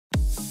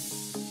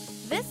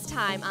This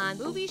time on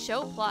Movie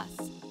Show Plus,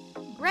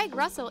 Greg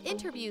Russell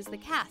interviews the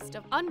cast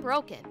of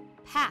Unbroken,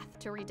 Path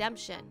to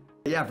Redemption.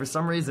 Yeah, for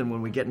some reason,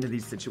 when we get into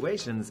these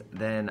situations,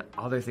 then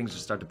other things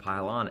just start to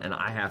pile on, and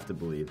I have to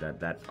believe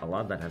that a lot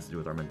of that has to do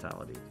with our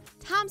mentality.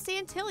 Tom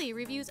Santilli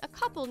reviews a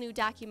couple new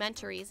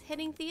documentaries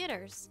hitting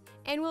theaters,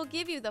 and we'll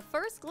give you the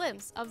first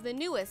glimpse of the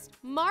newest,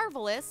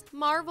 marvelous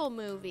Marvel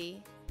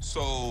movie.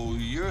 So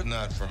you're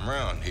not from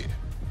around here?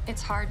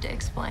 It's hard to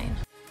explain.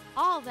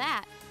 All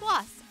that,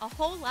 plus a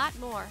whole lot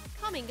more,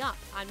 coming up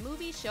on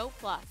Movie Show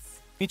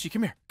Plus. Michi,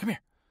 come here, come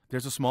here.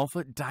 There's a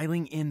Smallfoot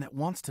dialing in that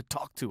wants to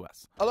talk to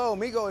us. Hello,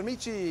 Migo and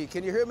Michi.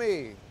 Can you hear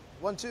me?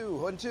 1, 2,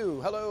 1,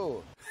 2.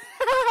 Hello.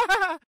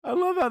 I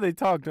love how they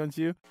talk, don't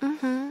you?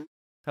 Mm-hmm.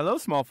 Hello,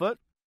 Smallfoot.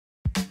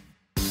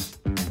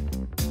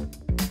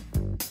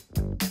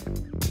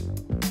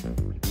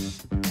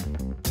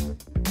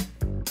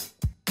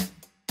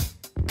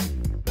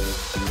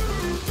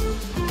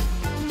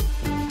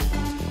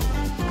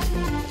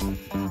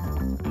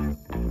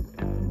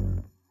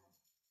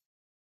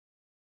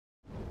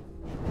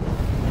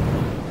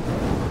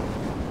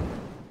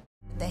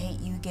 The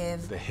hate you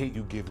give. The hate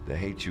you give. The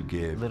hate you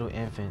give. Little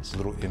infants.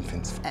 Little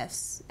infants.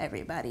 F's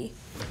everybody.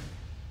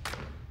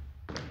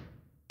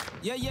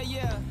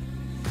 Yeah.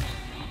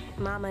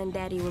 Mama and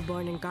Daddy were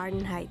born in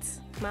Garden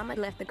Heights. Mama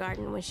left the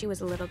garden when she was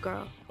a little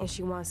girl, and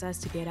she wants us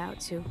to get out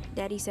too.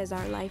 Daddy says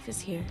our life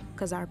is here,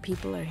 because our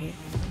people are here.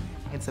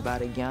 It's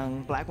about a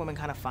young black woman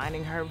kind of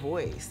finding her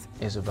voice.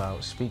 It's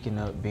about speaking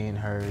up, being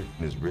heard.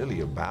 It's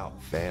really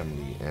about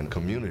family and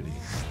community.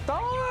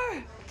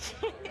 Star!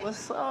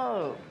 What's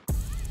up?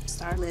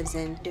 Star lives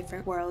in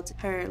different worlds,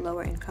 her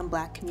lower income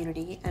black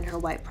community and her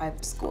white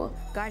private school.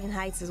 Garden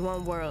Heights is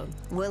one world,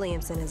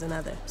 Williamson is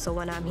another. So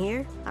when I'm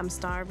here, I'm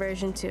Star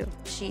version 2.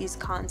 She's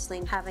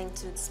constantly having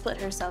to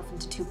split herself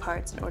into 2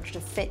 parts in order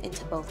to fit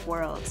into both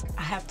worlds.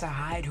 I have to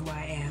hide who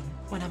I am.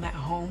 When I'm at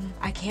home,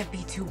 I can't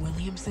be too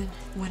Williamson.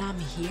 When I'm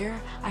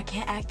here, I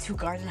can't act too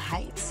Garden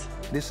Heights.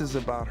 This is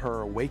about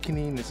her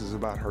awakening. This is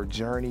about her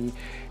journey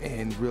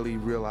and really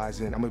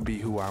realizing I'm going to be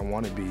who I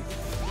want to be.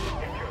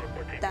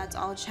 That's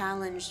all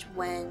challenged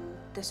when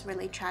this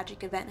really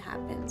tragic event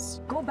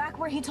happens. Go back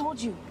where he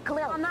told you.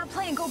 Khalil, I'm not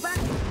playing, go back.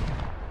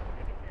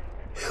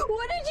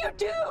 What did you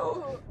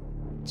do?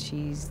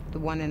 She's the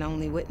one and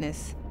only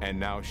witness. And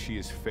now she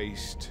is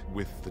faced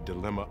with the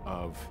dilemma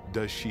of,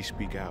 does she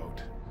speak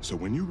out? So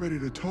when you're ready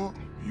to talk,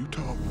 you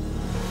talk.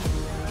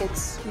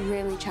 It's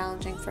really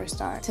challenging for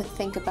Star to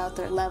think about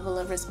the level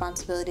of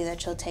responsibility that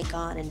she'll take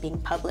on in being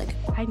public.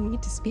 I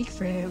need to speak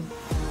for him.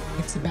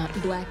 It's about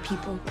black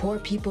people, poor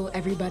people,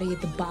 everybody at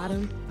the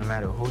bottom. No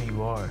matter who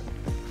you are,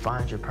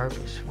 find your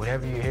purpose.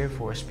 Whatever you're here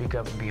for, speak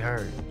up and be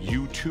heard.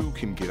 You too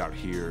can get out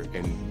here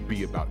and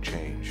be about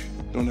change.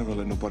 Don't ever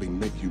let nobody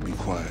make you be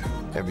quiet.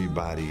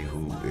 Everybody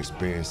who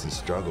experiences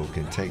struggle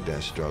can take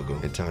that struggle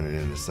and turn it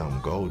into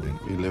something golden.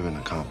 We live in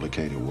a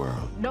complicated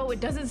world. No, it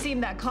doesn't seem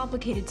that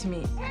complicated to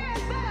me.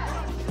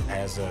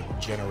 As a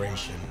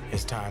generation,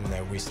 it's time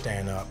that we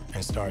stand up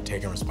and start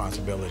taking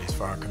responsibilities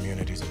for our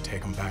communities and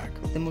take them back.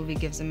 The movie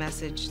gives a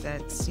message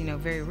that's,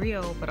 very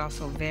real, but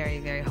also very,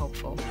 very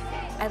hopeful.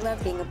 I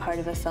love being a part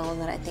of a film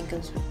that I think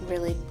is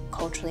really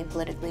culturally,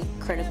 politically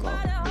critical.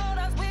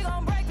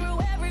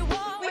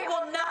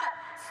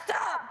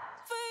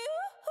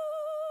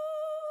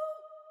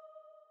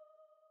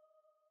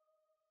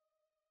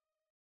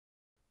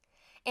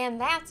 And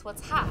that's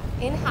what's hot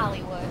in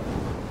Hollywood.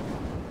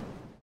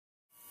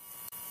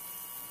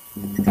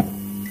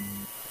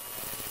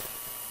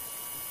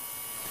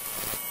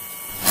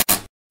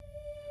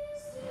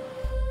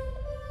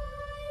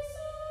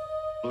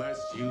 Bless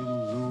you,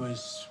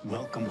 Lewis.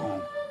 Welcome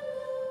home.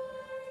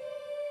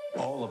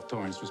 All of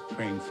Torrance was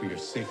praying for your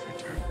safe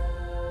return.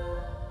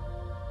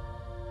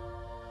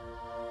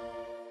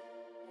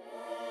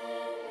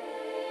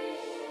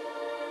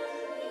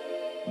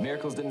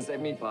 Miracles didn't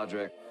save me,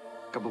 Padre.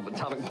 A couple of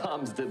atomic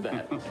bombs did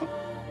that.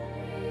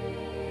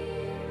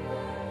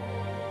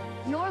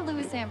 You're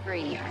Louis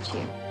Zamperini, aren't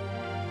you?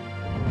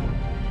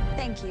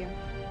 Thank you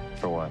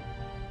For what?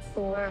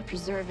 for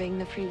preserving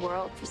the free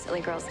world for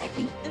silly girls like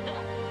me.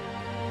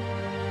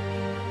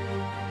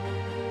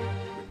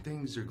 When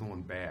things are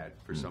going bad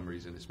for some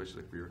reason,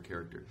 especially for your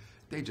character,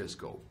 they just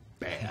go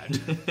bad.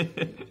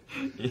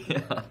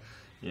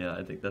 Yeah.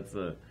 I think it's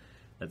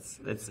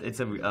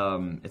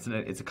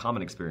a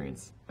common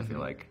experience. I feel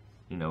like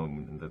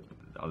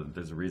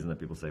there's a reason that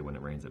people say when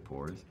it rains it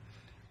pours,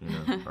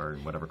 or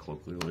whatever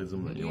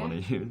colloquialism that you want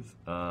to use.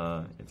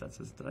 If that's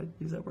did I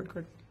use that word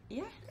correct?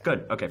 Yeah.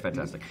 Good. Okay.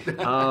 Fantastic.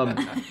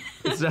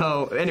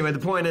 So anyway, the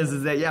point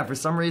is that for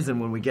some reason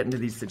when we get into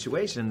these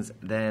situations,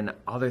 then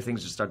other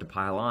things just start to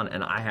pile on,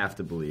 and I have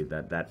to believe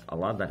that a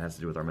lot of that has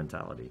to do with our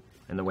mentality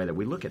and the way that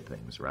we look at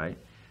things, right?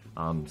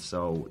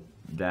 So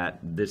that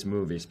this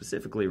movie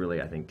specifically,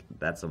 really, I think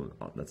that's a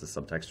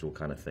subtextual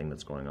kind of thing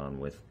that's going on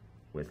with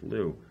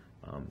Lou.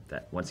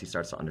 That once he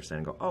starts to understand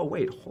and go, oh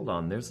wait, hold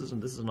on, this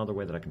is another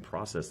way that I can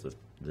process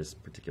this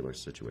particular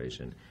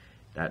situation.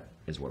 That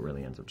is what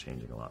really ends up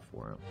changing a lot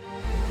for him.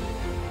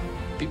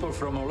 People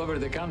from all over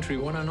the country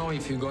want to know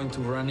if you're going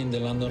to run in the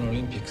London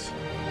Olympics.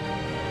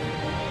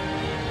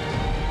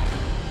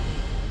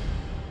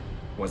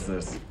 What's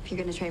this? If you're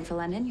gonna train for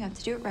London, you have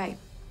to do it right.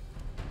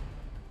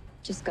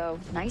 Just go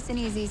nice and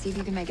easy, see if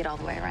you can make it all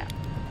the way around.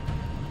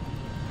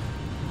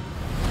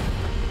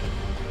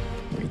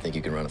 You think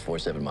you can run a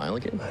 4.7 mile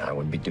again? I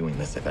wouldn't be doing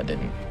this if I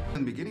didn't.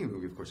 In the beginning of the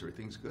movie, of course,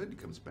 everything's good. He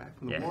comes back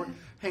from the war,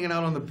 hanging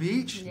out on the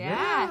beach.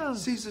 Yeah.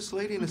 Sees this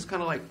lady, and it's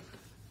kind of like,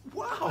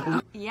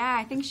 wow. Yeah,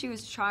 I think she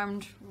was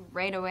charmed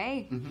right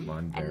away.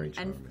 I'm very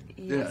charming.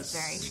 Yes,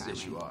 very charming.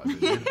 Yes, you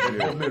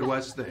are. The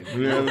Midwest thing.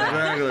 Yeah,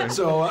 exactly.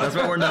 So that's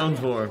what we're known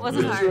for.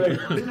 Wasn't hard.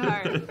 Wasn't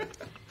hard.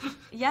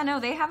 Yeah,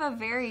 no, they have a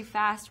very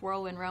fast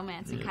whirlwind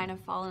romance and kind of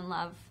fall in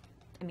love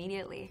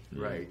immediately.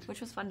 Right. Which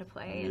was fun to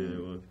play. Yeah, And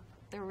it was.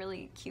 they're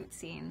really cute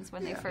scenes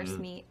when they first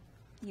meet.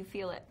 You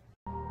feel it.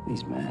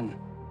 These men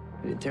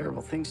did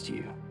terrible things to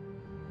you.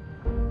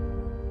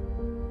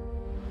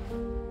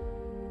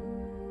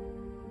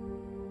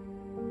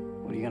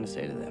 What are you going to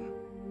say to them?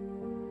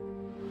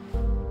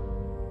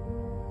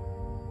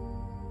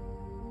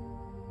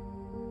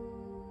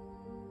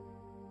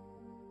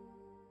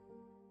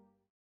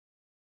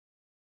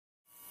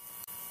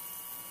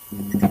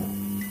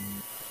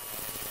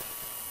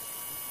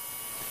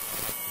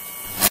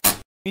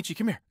 Michi,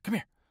 come here, come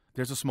here.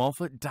 There's a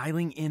Smallfoot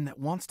dialing in that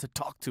wants to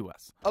talk to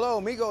us. Hello,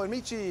 Migo and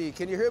Michi.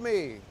 Can you hear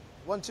me?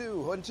 1,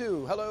 2, 1,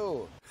 2.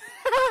 Hello.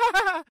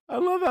 I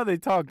love how they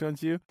talk,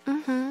 don't you?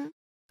 Mm-hmm.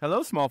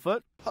 Hello,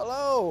 Smallfoot.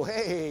 Hello.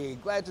 Hey,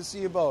 glad to see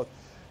you both.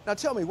 Now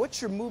tell me, what's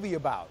your movie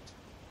about?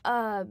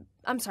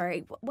 I'm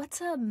sorry,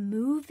 what's a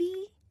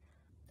movie?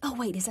 Oh,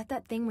 wait, is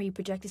that thing where you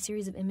project a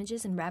series of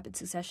images in rapid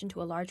succession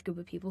to a large group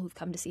of people who've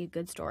come to see a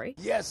good story?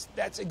 Yes,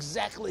 that's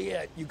exactly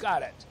it. You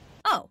got it.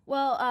 Oh,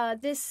 well,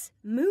 this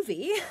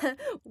movie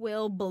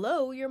will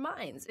blow your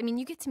minds. I mean,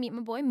 you get to meet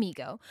my boy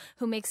Migo,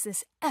 who makes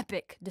this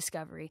epic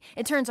discovery.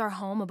 It turns our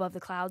home above the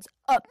clouds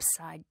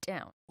upside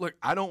down. Look,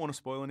 I don't want to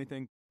spoil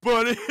anything,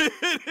 but it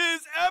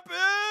is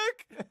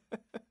epic!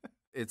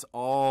 It's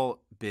all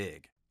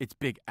big. It's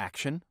big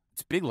action.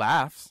 It's big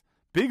laughs.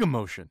 Big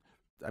emotion.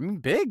 I mean,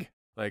 big.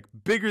 Like,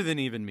 bigger than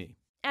even me.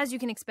 As you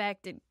can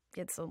expect, it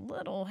gets a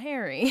little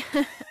hairy.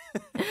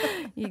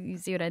 You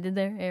see what I did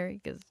there, hairy?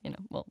 Because,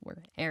 well, we're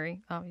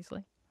hairy,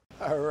 obviously.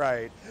 All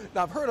right.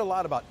 Now, I've heard a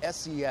lot about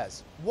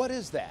SES. What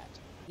is that?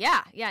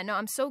 Yeah, no,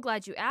 I'm so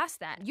glad you asked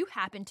that. You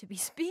happen to be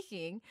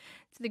speaking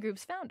to the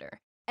group's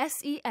founder.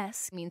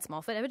 SES means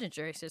Smallfoot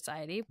Evidentiary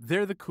Society.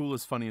 They're the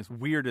coolest, funniest,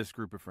 weirdest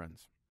group of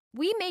friends.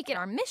 We make it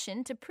our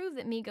mission to prove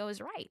that Migo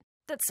is right,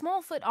 that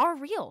Smallfoot are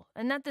real,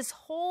 and that this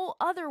whole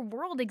other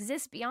world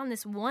exists beyond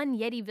this one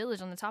Yeti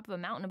village on the top of a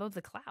mountain above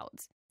the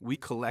clouds. We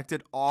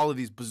collected all of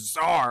these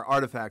bizarre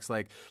artifacts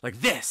like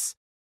this.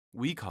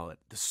 We call it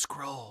the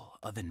Scroll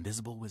of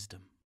Invisible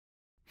Wisdom.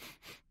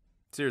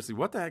 Seriously,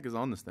 what the heck is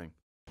on this thing?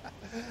 I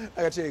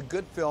gotta tell you, a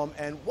good film.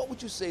 And what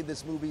would you say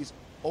this movie's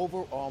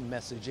overall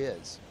message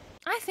is?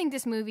 I think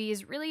this movie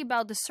is really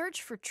about the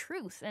search for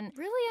truth and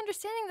really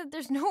understanding that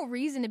there's no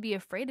reason to be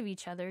afraid of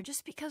each other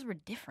just because we're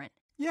different.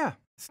 Yeah,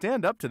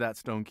 stand up to that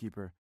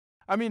Stonekeeper.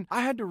 I mean,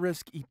 I had to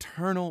risk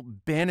eternal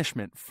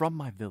banishment from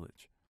my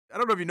village. I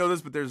don't know if you know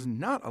this, but there's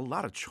not a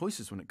lot of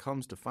choices when it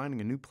comes to finding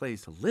a new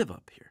place to live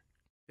up here.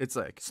 It's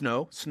like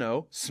snow,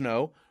 snow,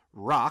 snow,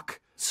 rock,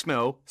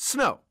 snow,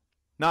 snow.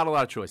 Not a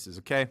lot of choices,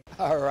 okay?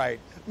 All right.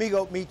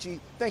 Migo, Michi,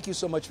 thank you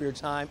so much for your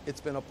time.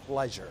 It's been a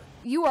pleasure.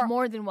 You are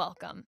more than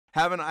welcome.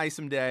 Have an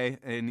awesome day,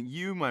 and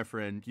you, my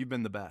friend, you've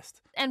been the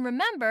best. And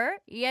remember,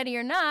 Yeti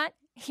or not,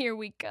 here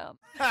we come.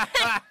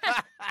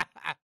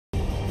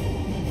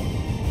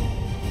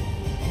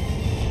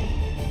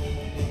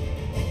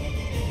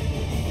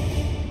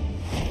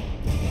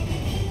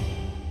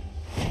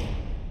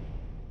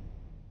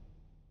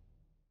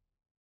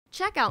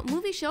 Check out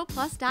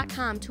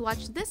MovieShowPlus.com to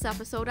watch this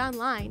episode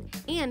online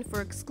and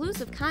for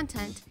exclusive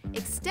content,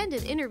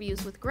 extended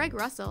interviews with Greg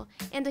Russell,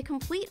 and a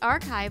complete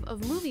archive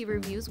of movie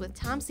reviews with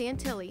Tom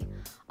Santilli.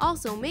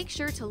 Also, make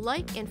sure to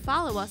like and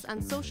follow us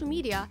on social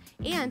media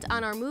and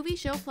on our Movie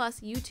Show Plus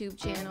YouTube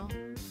channel.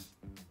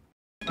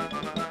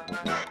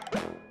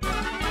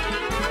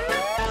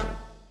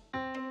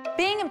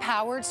 Being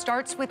empowered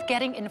starts with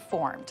getting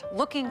informed,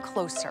 looking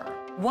closer.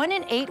 1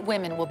 in 8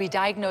 women will be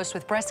diagnosed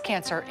with breast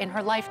cancer in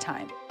her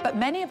lifetime. But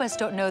many of us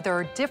don't know there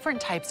are different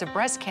types of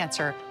breast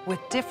cancer with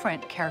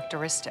different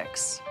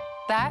characteristics.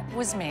 That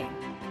was me.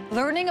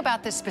 Learning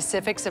about the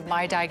specifics of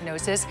my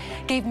diagnosis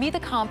gave me the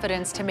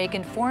confidence to make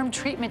informed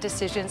treatment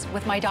decisions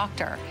with my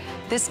doctor.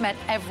 This meant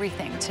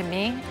everything to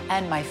me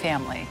and my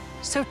family.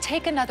 So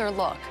take another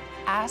look.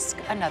 Ask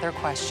another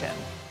question.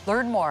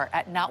 Learn more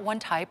at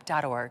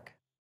notonetype.org.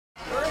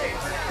 3, 2,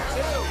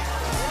 1.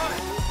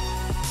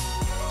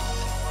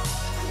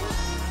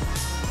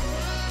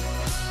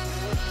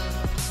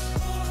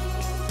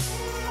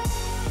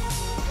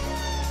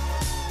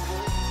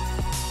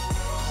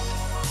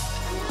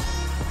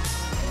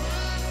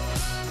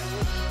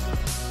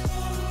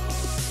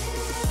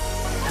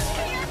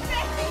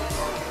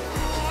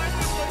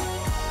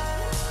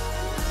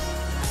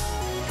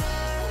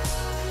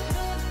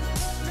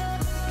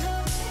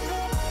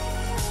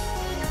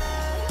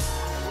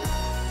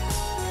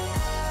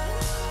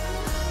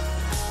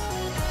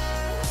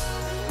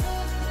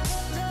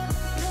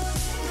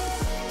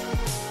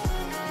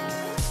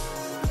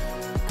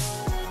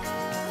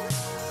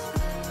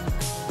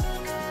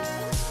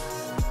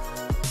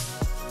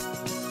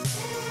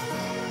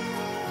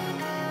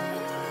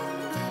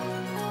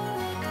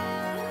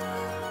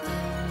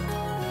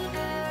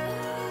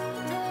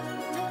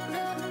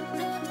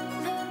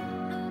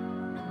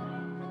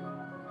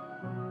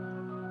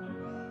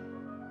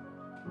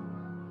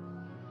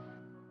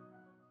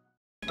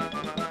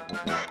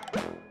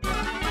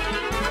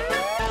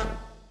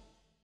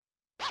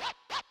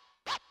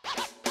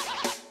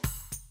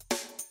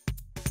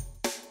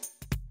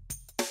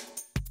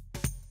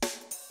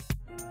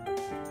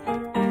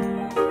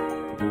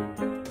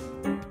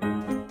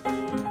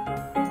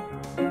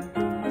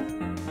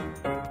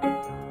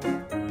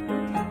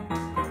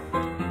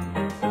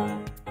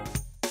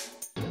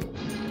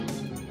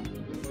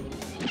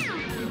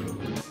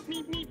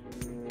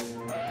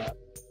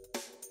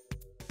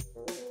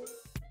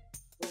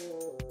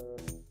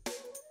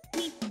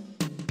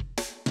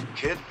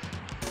 kid.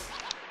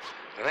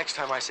 The next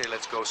time I say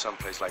let's go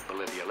someplace like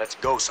Bolivia, let's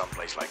go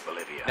someplace like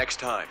Bolivia. Next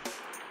time.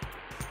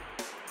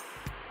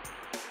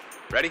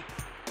 Ready?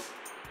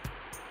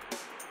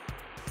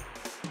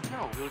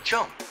 No, we'll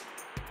jump.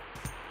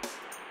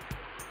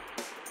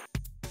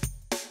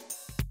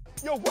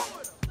 Yo,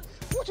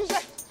 what you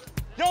say?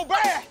 Yo,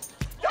 bad!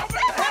 Yo,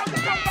 bad!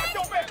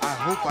 Yo, bad! I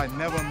hope I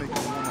never make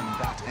a woman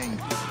that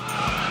angry.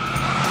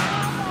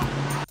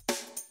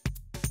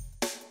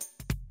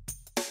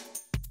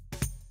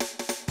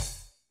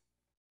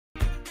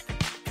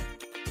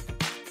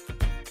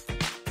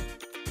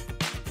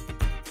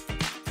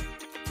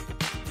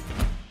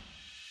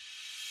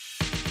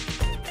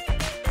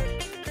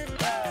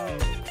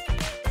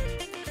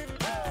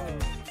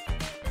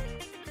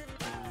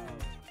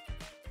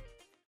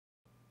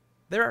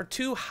 There are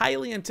two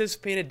highly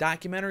anticipated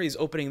documentaries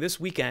opening this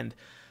weekend,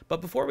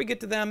 but before we get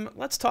to them,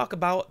 let's talk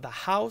about The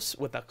House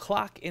with a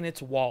Clock in Its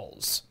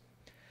Walls.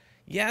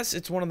 Yes,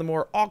 it's one of the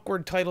more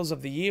awkward titles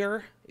of the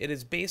year. It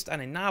is based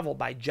on a novel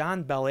by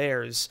John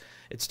Bellairs.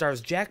 It stars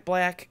Jack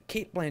Black,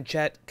 Cate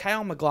Blanchett,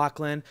 Kyle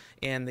MacLachlan,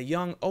 and the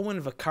young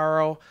Owen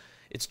Vaccaro.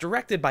 It's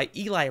directed by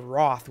Eli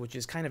Roth, which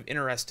is kind of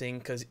interesting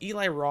because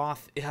Eli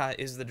Roth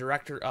is the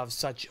director of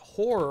such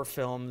horror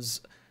films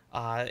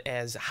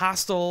as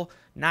Hostel,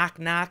 Knock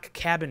Knock,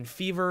 Cabin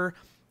Fever.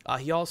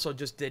 He also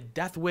just did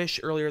Death Wish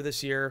earlier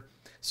this year.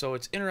 So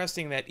it's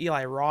interesting that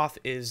Eli Roth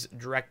is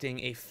directing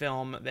a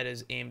film that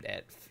is aimed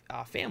at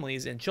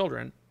families and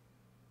children.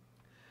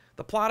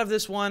 The plot of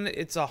this one,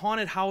 it's a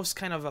haunted house,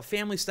 kind of a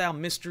family-style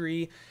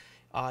mystery.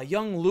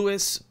 Young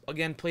Lewis,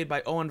 again played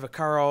by Owen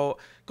Vaccaro,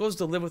 goes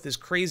to live with his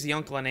crazy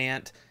uncle and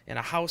aunt in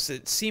a house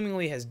that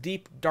seemingly has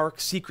deep,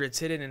 dark secrets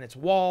hidden in its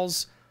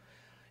walls.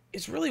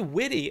 It's really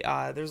witty.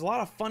 There's a lot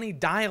of funny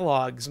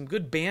dialogue, some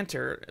good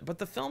banter, but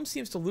the film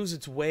seems to lose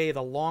its way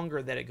the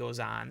longer that it goes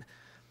on.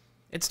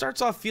 It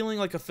starts off feeling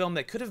like a film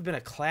that could have been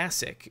a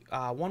classic,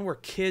 one where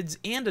kids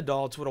and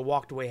adults would have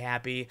walked away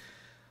happy,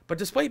 but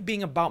despite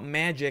being about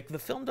magic, the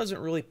film doesn't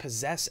really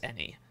possess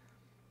any.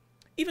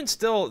 Even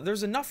still,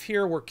 there's enough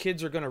here where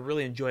kids are going to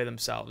really enjoy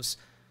themselves.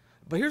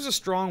 But here's a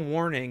strong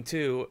warning,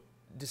 too.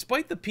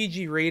 Despite the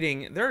PG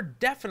rating, there are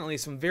definitely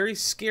some very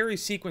scary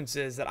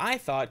sequences that I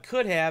thought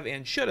could have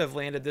and should have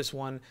landed this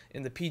one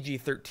in the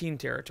PG-13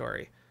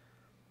 territory.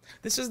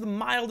 This is the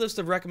mildest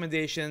of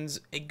recommendations,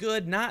 a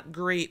good, not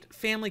great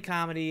family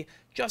comedy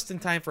just in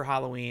time for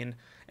Halloween,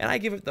 and I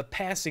give it the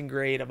passing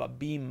grade of a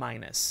B-.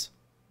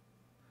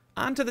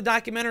 On to the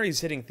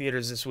documentaries hitting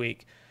theaters this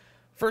week.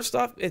 First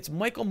up, it's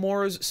Michael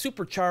Moore's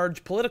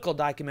supercharged political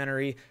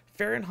documentary,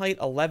 Fahrenheit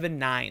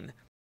 11/9.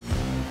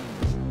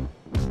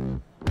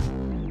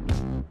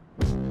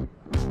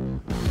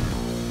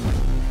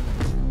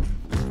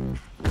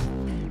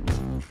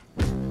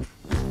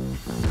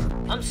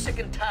 I'm sick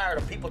and tired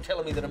of people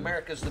telling me that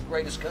America's the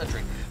greatest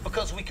country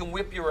because we can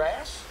whip your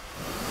ass.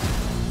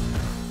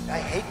 I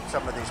hate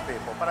some of these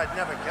people, but I'd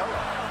never kill them.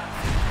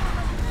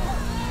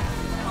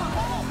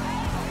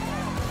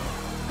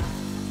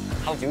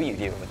 How do you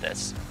deal with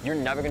this? You're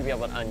never going to be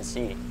able to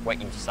unsee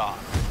what you saw.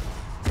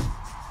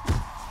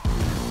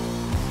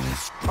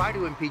 Try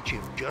to impeach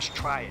him. Just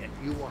try it.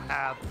 You will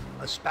have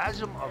a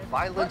spasm of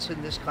violence in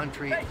this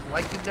country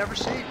like you've never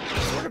seen.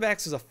 Lord of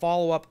X is a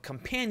follow-up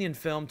companion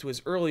film to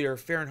his earlier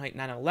Fahrenheit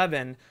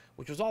 9/11,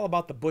 which was all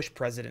about the Bush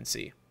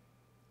presidency.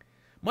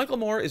 Michael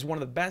Moore is one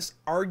of the best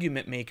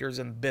argument makers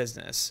in the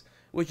business,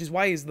 which is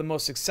why he's the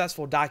most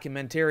successful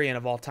documentarian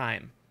of all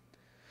time.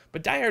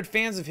 But diehard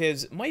fans of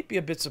his might be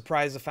a bit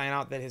surprised to find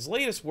out that his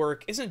latest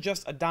work isn't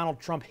just a Donald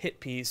Trump hit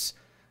piece.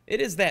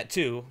 It is that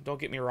too, don't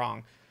get me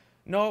wrong.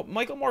 No,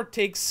 Michael Moore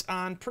takes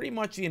on pretty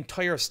much the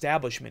entire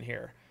establishment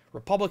here.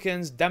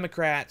 Republicans,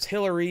 Democrats,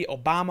 Hillary,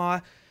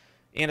 Obama,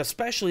 and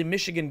especially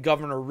Michigan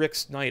Governor Rick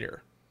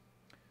Snyder.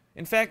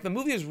 In fact, the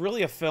movie is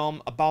really a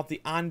film about the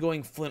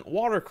ongoing Flint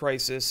water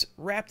crisis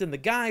wrapped in the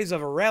guise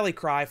of a rally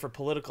cry for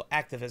political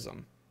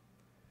activism.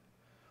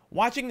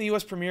 Watching the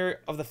U.S.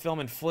 premiere of the film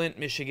in Flint,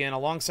 Michigan,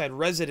 alongside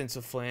residents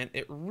of Flint,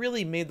 it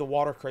really made the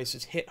water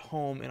crisis hit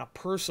home in a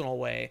personal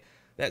way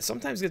that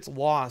sometimes gets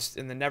lost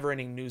in the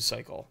never-ending news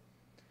cycle.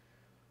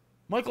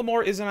 Michael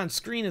Moore isn't on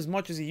screen as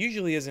much as he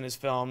usually is in his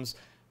films,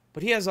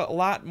 but he has a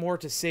lot more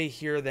to say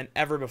here than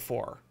ever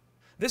before.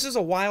 This is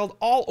a wild,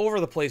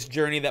 all-over-the-place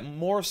journey that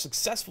Moore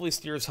successfully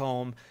steers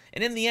home,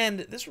 and in the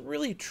end, this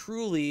really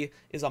truly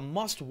is a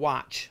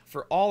must-watch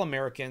for all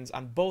Americans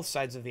on both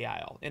sides of the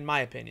aisle, in my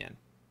opinion.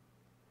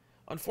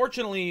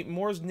 Unfortunately,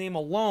 Moore's name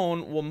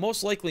alone will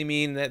most likely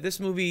mean that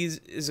this movie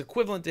is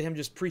equivalent to him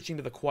just preaching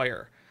to the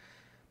choir.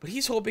 But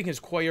he's hoping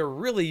his choir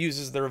really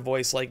uses their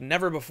voice like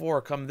never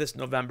before come this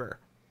November.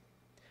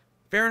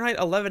 Fahrenheit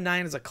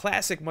 11/9 is a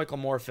classic Michael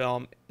Moore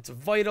film. It's a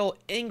vital,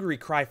 angry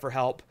cry for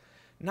help,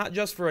 not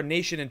just for a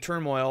nation in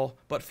turmoil,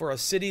 but for a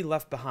city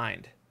left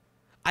behind.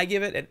 I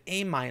give it an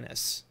A-.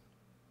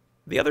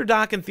 The other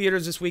doc in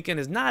theaters this weekend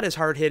is not as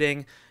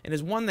hard-hitting, and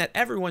is one that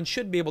everyone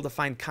should be able to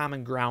find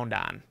common ground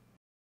on.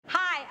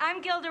 Hi,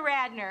 I'm Gilda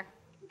Radner,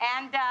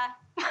 and,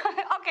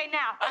 okay,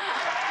 now.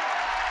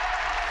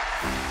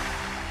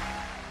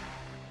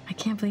 I I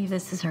can't believe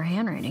this is her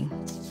handwriting.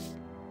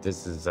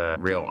 This is a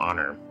real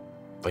honor.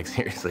 Like,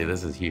 seriously,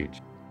 this is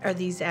huge. Are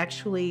these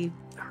actually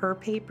her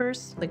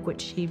papers? Like what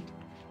she...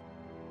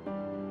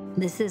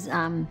 This is,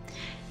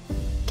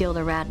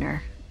 Gilda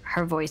Radner,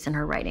 her voice and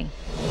her writing.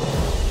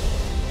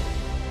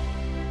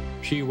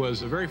 She was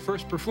the very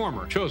first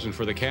performer chosen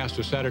for the cast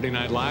of Saturday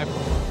Night Live.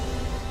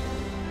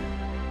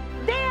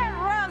 Dear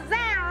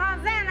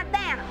Rosanna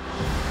Dana.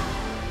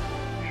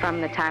 From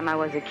the time I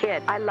was a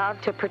kid, I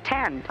loved to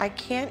pretend. I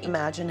can't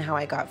imagine how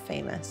I got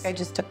famous. I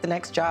just took the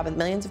next job and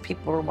millions of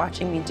people were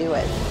watching me do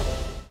it.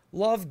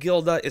 Love,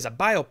 Gilda is a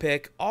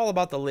biopic all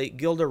about the late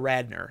Gilda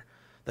Radner,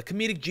 the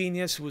comedic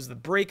genius who was the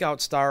breakout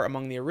star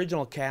among the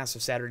original cast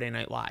of Saturday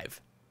Night Live.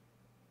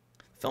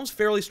 The film's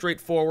fairly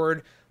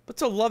straightforward, but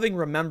it's a loving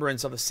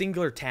remembrance of a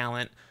singular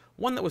talent,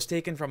 one that was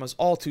taken from us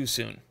all too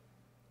soon.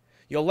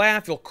 You'll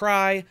laugh, you'll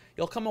cry,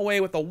 you'll come away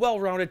with a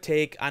well-rounded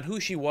take on who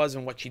she was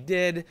and what she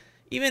did,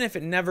 even if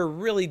it never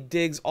really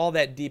digs all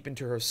that deep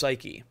into her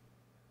psyche.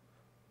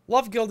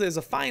 Love, Gilda is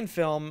a fine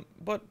film,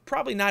 but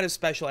probably not as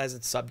special as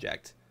its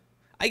subject.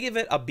 I give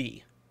it a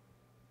B.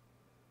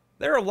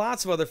 There are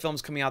lots of other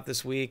films coming out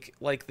this week,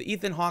 like the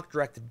Ethan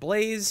Hawke-directed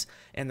Blaze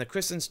and the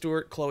Kristen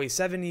Stewart-Chloe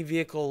Sevigny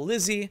vehicle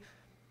Lizzie.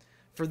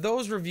 For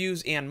those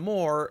reviews and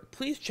more,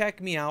 please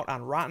check me out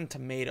on Rotten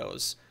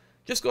Tomatoes.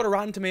 Just go to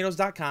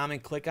RottenTomatoes.com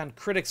and click on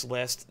Critics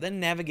List, then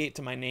navigate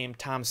to my name,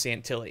 Tom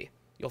Santilli.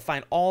 You'll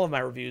find all of my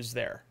reviews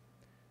there.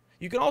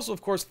 You can also,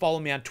 of course, follow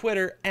me on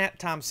Twitter at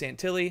Tom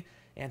Santilli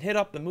and hit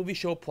up the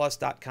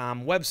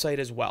MovieShowPlus.com website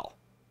as well.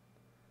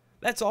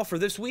 That's all for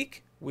this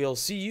week. We'll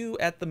see you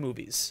at the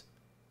movies.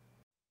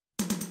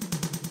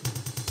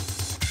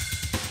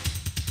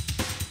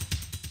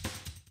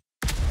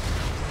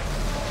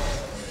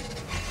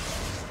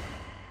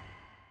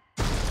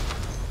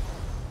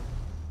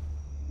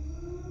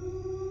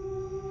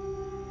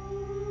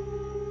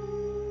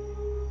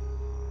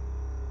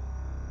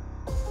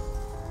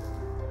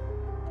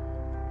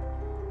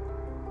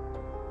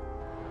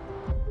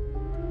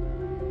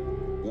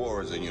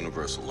 War is a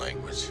universal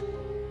language.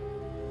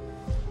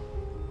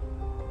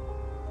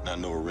 I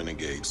know a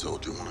renegade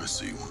soldier when I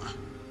see one.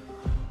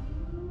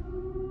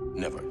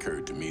 Never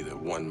occurred to me that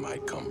one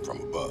might come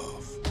from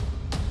above.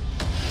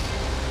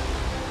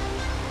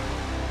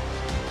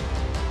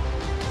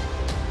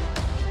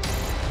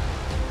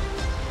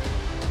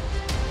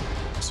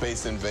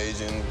 Space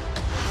invasion,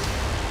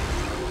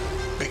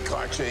 big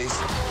car chase.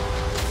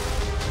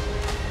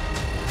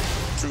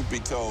 Truth be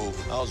told,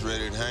 I was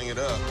ready to hang it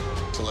up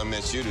till I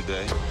met you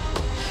today.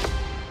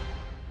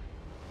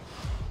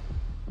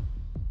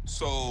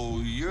 So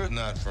you're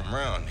not from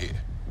around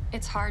here?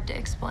 It's hard to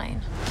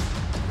explain.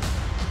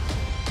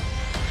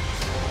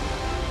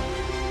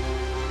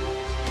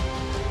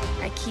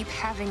 I keep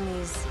having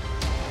these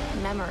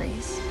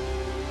memories.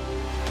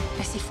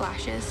 I see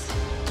flashes.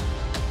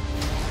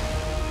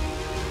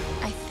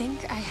 I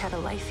think I had a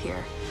life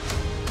here.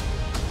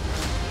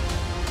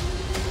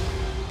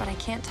 But I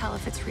can't tell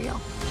if it's real.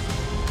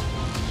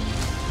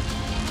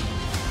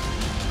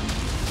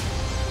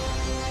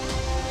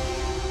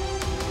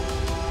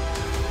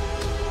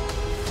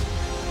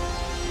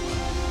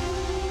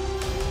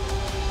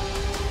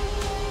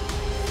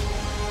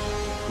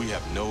 We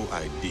have no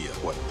idea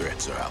what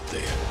threats are out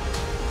there.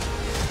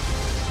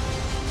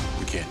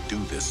 We can't do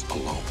this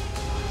alone.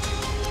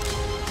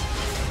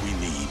 We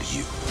need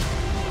you.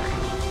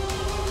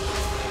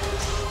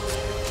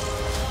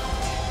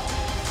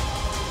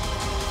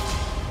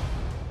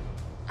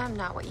 I'm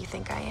not what you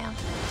think I am.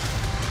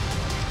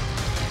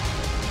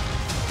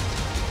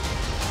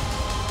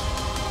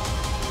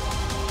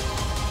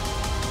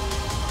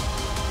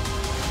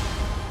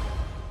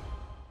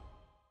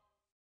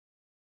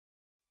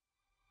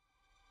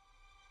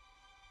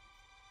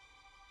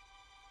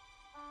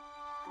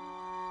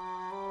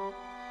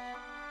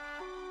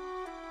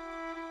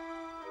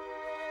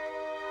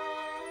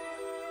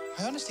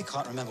 I honestly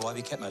can't remember why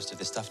we kept most of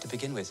this stuff to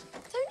begin with.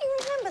 Don't you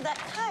remember that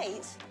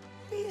kite?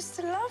 We used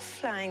to love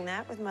flying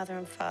that with Mother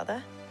and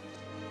Father.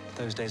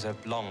 Those days are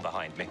long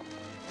behind me.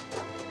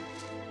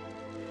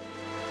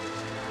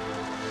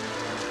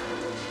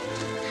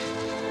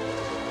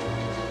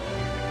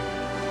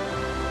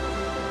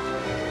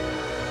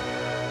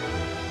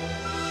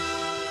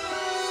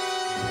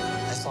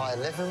 That's why I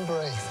live and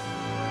breathe.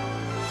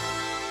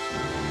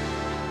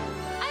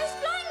 I was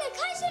flying the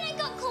kite and it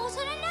got caught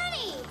on a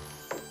nanny.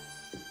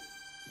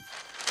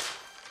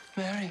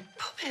 Mary.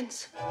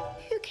 Poppins,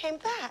 you came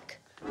back.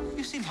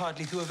 You seem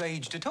hardly to have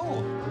aged at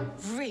all.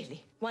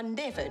 Really? One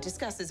never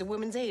discusses a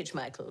woman's age,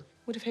 Michael.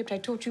 Would have hoped I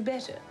taught you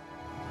better.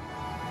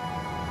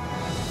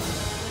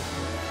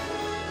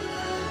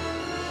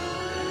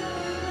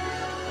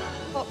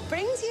 What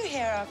brings you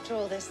here after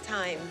all this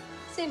time?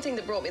 Same thing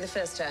that brought me the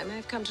first time.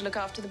 I've come to look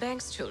after the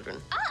bank's children.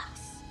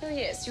 Us? Oh,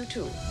 yes, you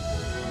too.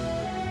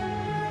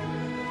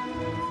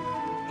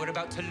 We're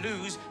about to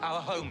lose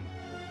our home.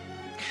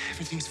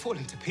 Everything's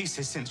fallen to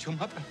pieces since your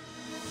mother.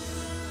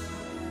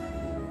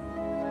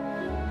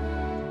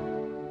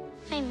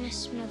 I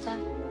miss Mother.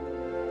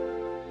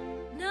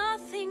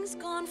 Nothing's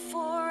gone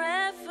forever.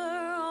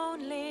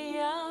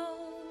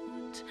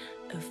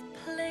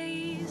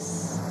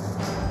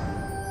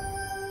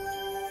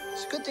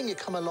 It's a good thing you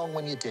come along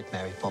when you did,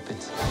 Mary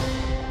Poppins.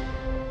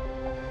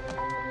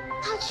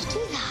 How'd you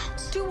do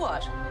that? Do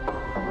what?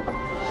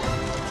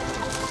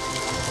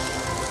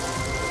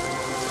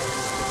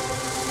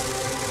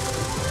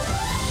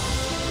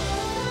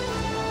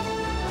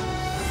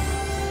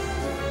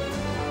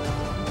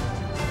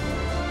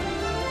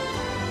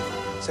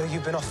 So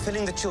you've been off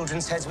filling the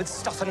children's heads with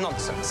stuff and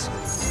nonsense.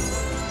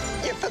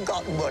 You've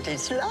forgotten what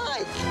it's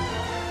like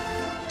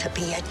to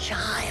be a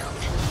child.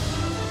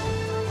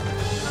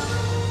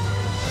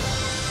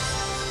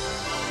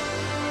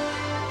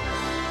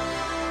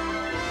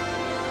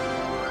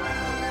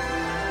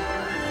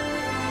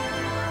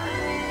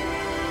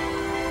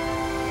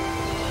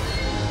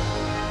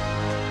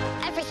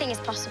 Everything is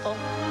possible.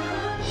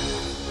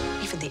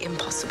 Even the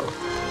impossible.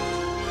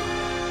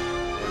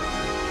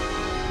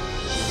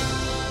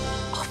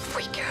 Off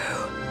we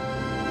go.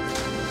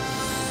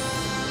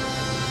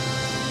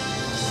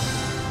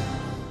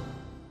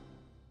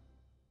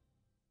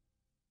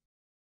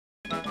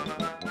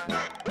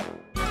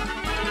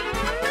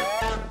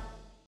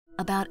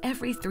 About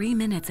every 3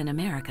 minutes in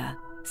America,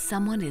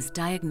 someone is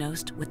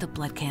diagnosed with a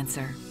blood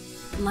cancer.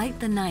 Light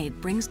the Night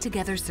brings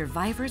together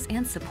survivors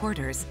and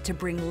supporters to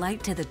bring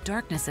light to the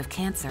darkness of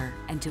cancer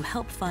and to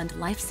help fund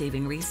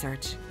life-saving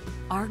research.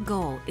 Our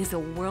goal is a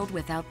world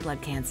without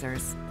blood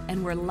cancers,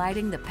 and we're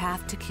lighting the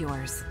path to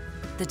cures.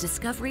 The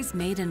discoveries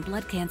made in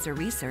blood cancer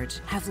research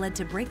have led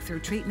to breakthrough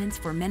treatments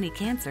for many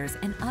cancers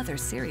and other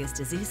serious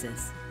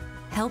diseases.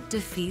 Help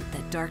defeat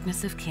the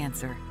darkness of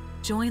cancer.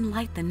 Join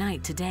Light the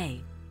Night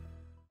today.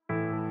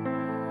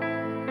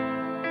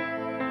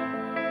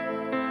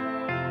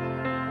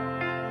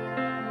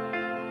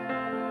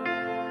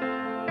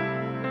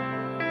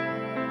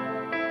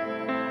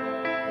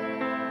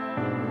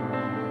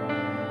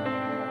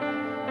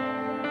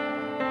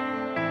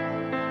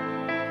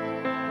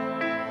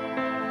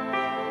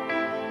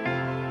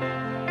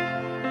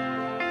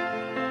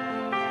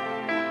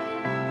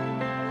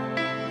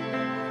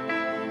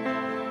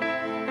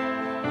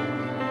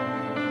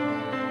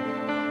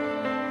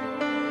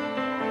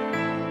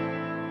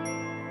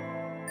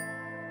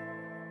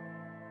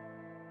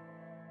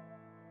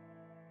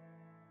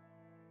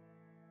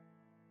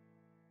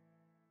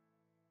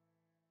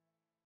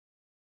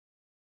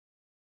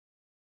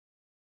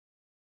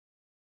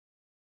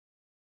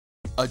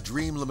 A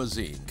Dream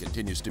Limousine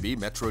continues to be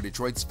Metro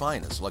Detroit's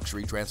finest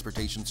luxury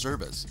transportation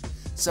service.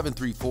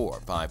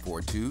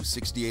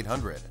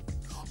 734-542-6800.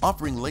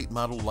 Offering late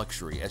model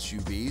luxury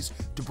SUVs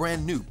to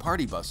brand new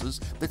party buses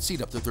that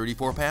seat up to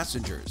 34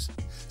 passengers.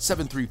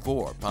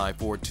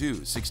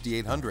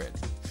 734-542-6800.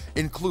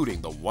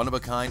 Including the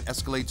one-of-a-kind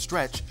Escalade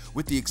Stretch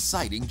with the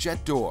exciting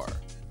jet door.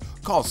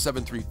 Call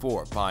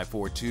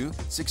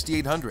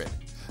 734-542-6800.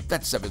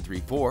 That's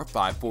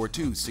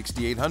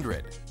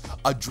 734-542-6800.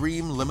 A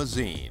Dream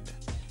Limousine.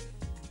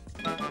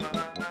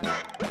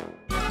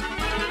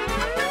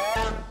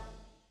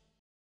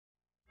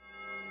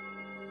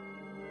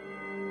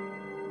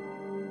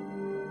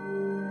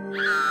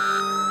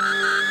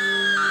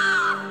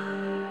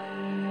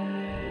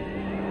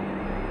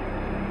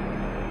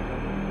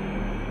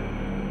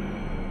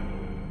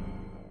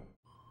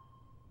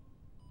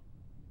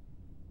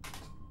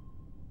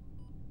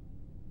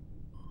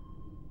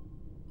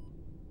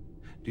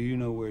 Do you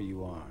know where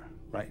you are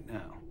right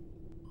now?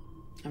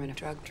 I'm in a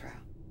drug trial.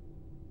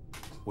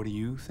 What do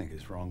you think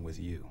is wrong with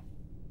you?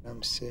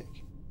 I'm sick.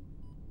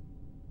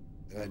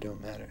 But I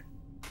don't matter.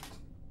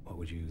 What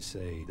would you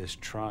say this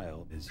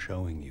trial is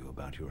showing you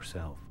about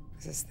yourself?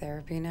 Is this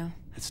therapy now?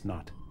 It's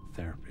not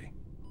therapy.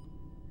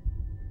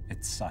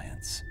 It's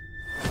science.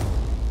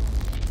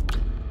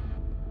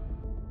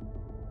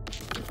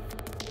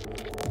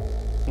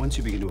 Once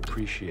you begin to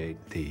appreciate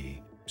the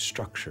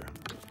structure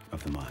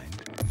of the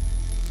mind,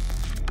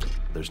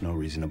 there's no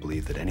reason to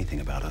believe that anything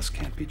about us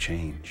can't be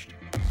changed.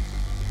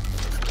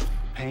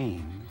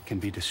 Pain can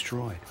be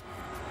destroyed.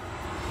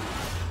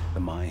 The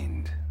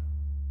mind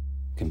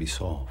can be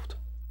solved.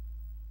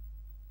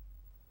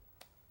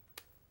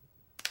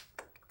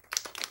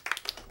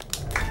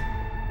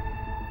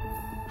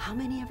 How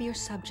many of your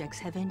subjects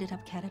have ended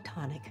up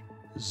catatonic?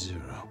 0,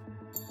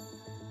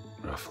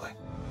 roughly.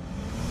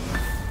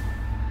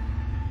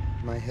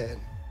 My head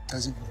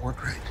doesn't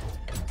work right.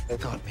 I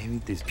thought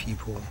maybe these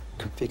people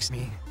could fix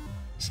me.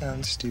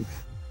 Sounds stupid.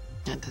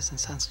 That doesn't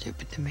sound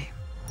stupid to me.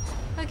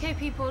 Okay,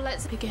 people,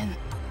 let's begin.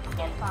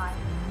 In 5,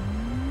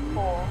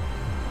 4,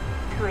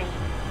 3,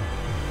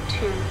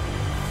 2,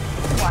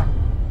 1.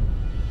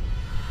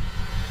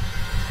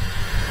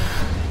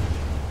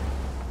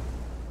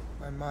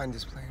 My mind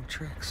is playing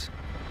tricks.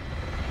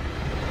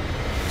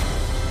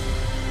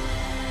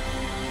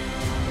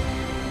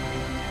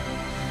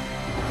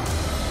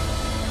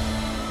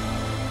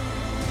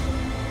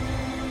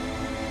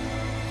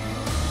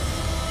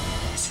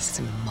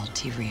 Some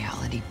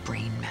multi-reality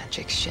brain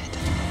magic shit.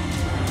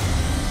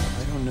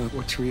 I don't know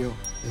what's real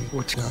and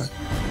what's not.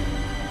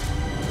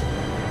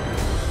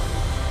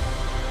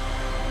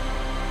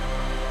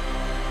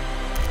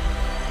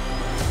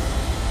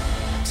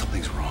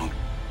 Something's wrong.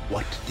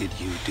 What did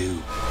you do?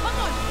 Come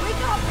on,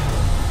 wake up!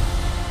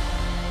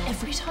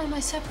 Every time I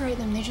separate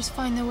them, they just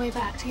find their way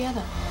back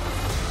together.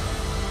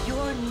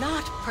 You're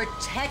not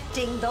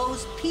protecting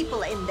those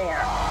people in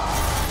there.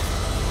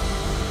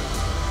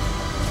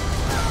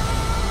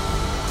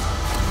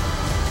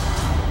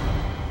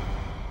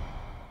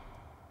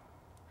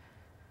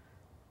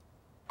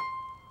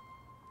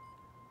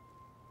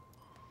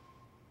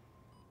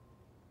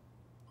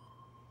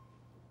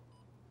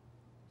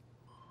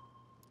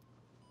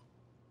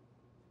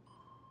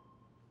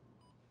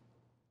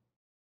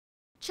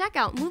 Check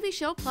out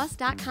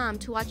MovieShowPlus.com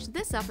to watch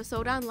this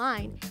episode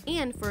online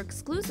and for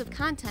exclusive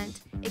content,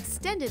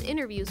 extended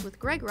interviews with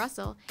Greg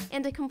Russell,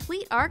 and a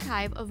complete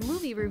archive of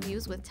movie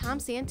reviews with Tom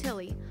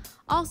Santilli.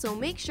 Also,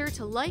 make sure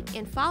to like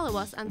and follow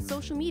us on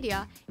social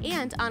media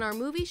and on our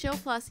Movie Show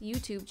Plus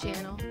YouTube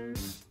channel.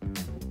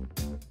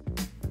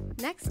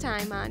 Next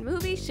time on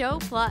Movie Show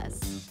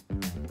Plus.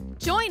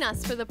 Join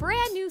us for the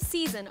brand new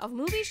season of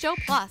Movie Show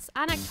Plus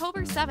on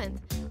October 7th,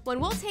 when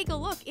we'll take a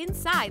look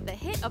inside the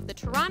hit of the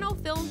Toronto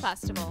Film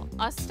Festival,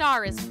 A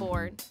Star is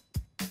Born.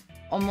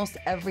 Almost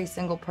every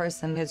single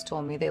person has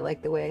told me they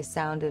liked the way I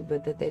sounded,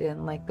 but that they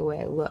didn't like the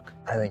way I look.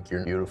 I think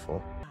you're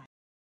beautiful.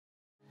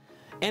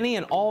 Any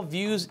and all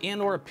views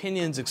and/or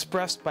opinions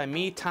expressed by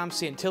me, Tom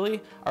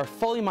Santilli, are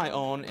fully my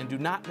own and do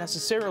not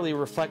necessarily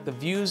reflect the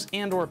views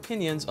and/or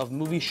opinions of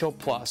Movie Show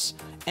Plus,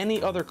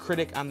 any other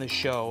critic on the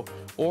show,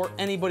 or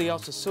anybody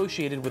else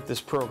associated with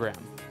this program.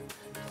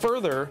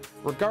 Further,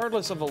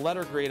 regardless of the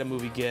letter grade a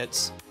movie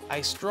gets,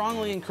 I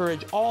strongly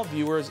encourage all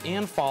viewers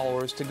and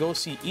followers to go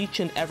see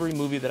each and every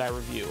movie that I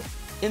review,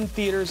 in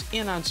theaters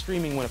and on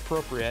streaming when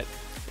appropriate,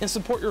 and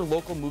support your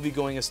local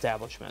movie-going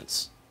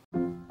establishments.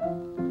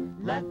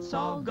 Let's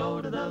all go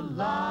to the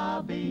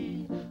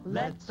lobby.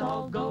 Let's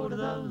all go to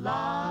the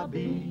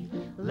lobby.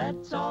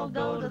 Let's all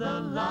go to the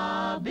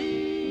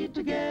lobby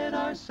to get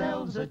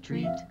ourselves a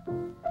treat.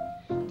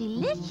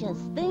 Delicious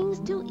things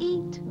to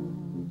eat.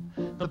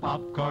 The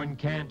popcorn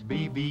can't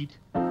be beat.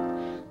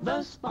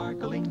 The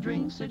sparkling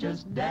drinks are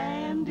just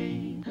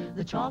dandy.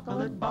 The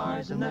chocolate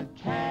bars and the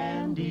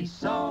candy.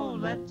 So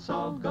let's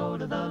all go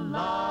to the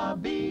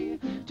lobby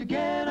to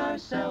get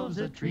ourselves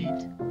a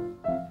treat.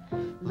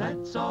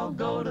 Let's all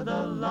go to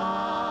the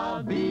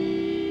lobby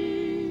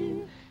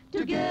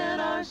to get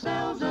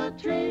ourselves a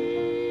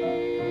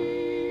treat.